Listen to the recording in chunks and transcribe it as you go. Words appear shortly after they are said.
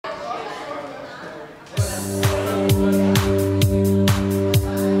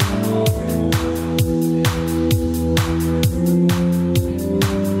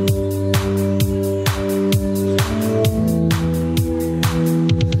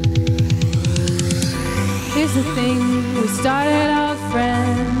Here's the thing, we started out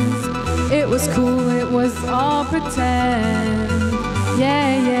friends. It was cool, it was all pretend.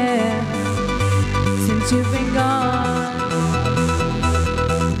 Yeah, yeah, since you've been gone.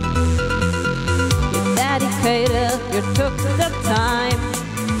 You dedicated, you took the time.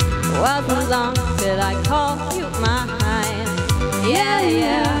 Wasn't long till I called you mine. Yeah,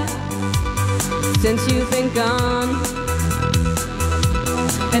 yeah, since you've been gone.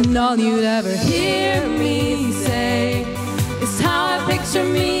 And all you'd ever hear me say is how I picture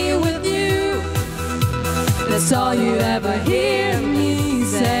me with you. That's all you'd ever hear me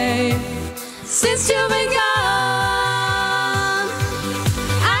say. Since you've been gone,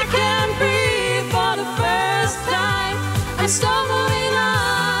 I can't breathe for the first time. I'm still moving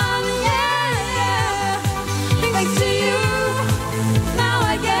on, yeah, yeah. Thanks to you, now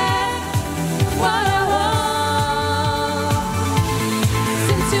I get what I want.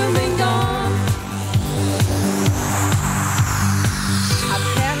 Since you've been gone, How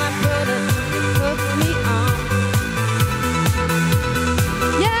can I put it? You put me on.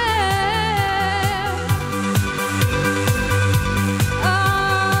 yeah. Oh,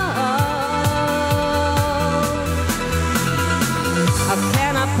 how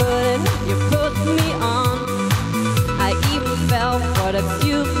can I put it? You put me on. I even fell for the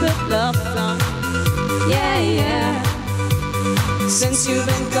Cupid love song. Yeah, yeah. Since you've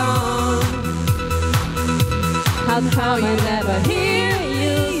been gone, how come I never hear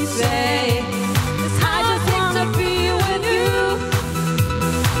you say, I just want to be with you.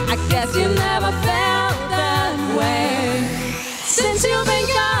 I guess you never felt that way. Since you've been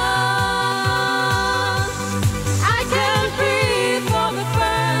gone, I can't breathe for the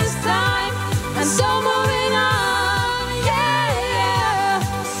first time. I'm so moving on, yeah, yeah.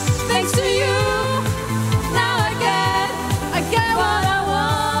 Thanks to you, now I get what I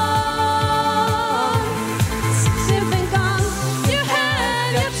want. Since you've been gone, You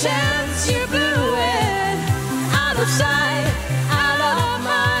had your chance, you blew it. Out of sight, out of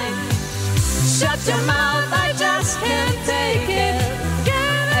mind. Shut your mouth, I just can't take it.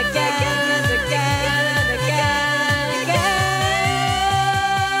 Again and again and again and again and again.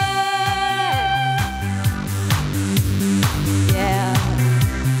 yeah.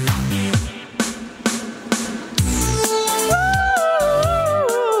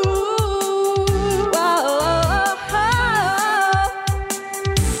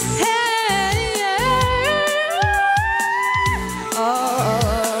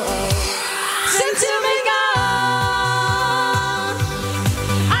 Since you've been gone,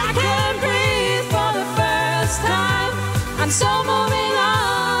 I can't breathe for the first time. I'm so moving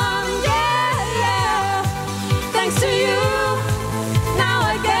on, yeah, yeah. Thanks to you, now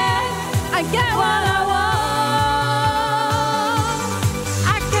I get what I want.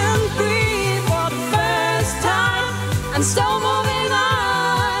 I can't breathe for the first time. I'm so moving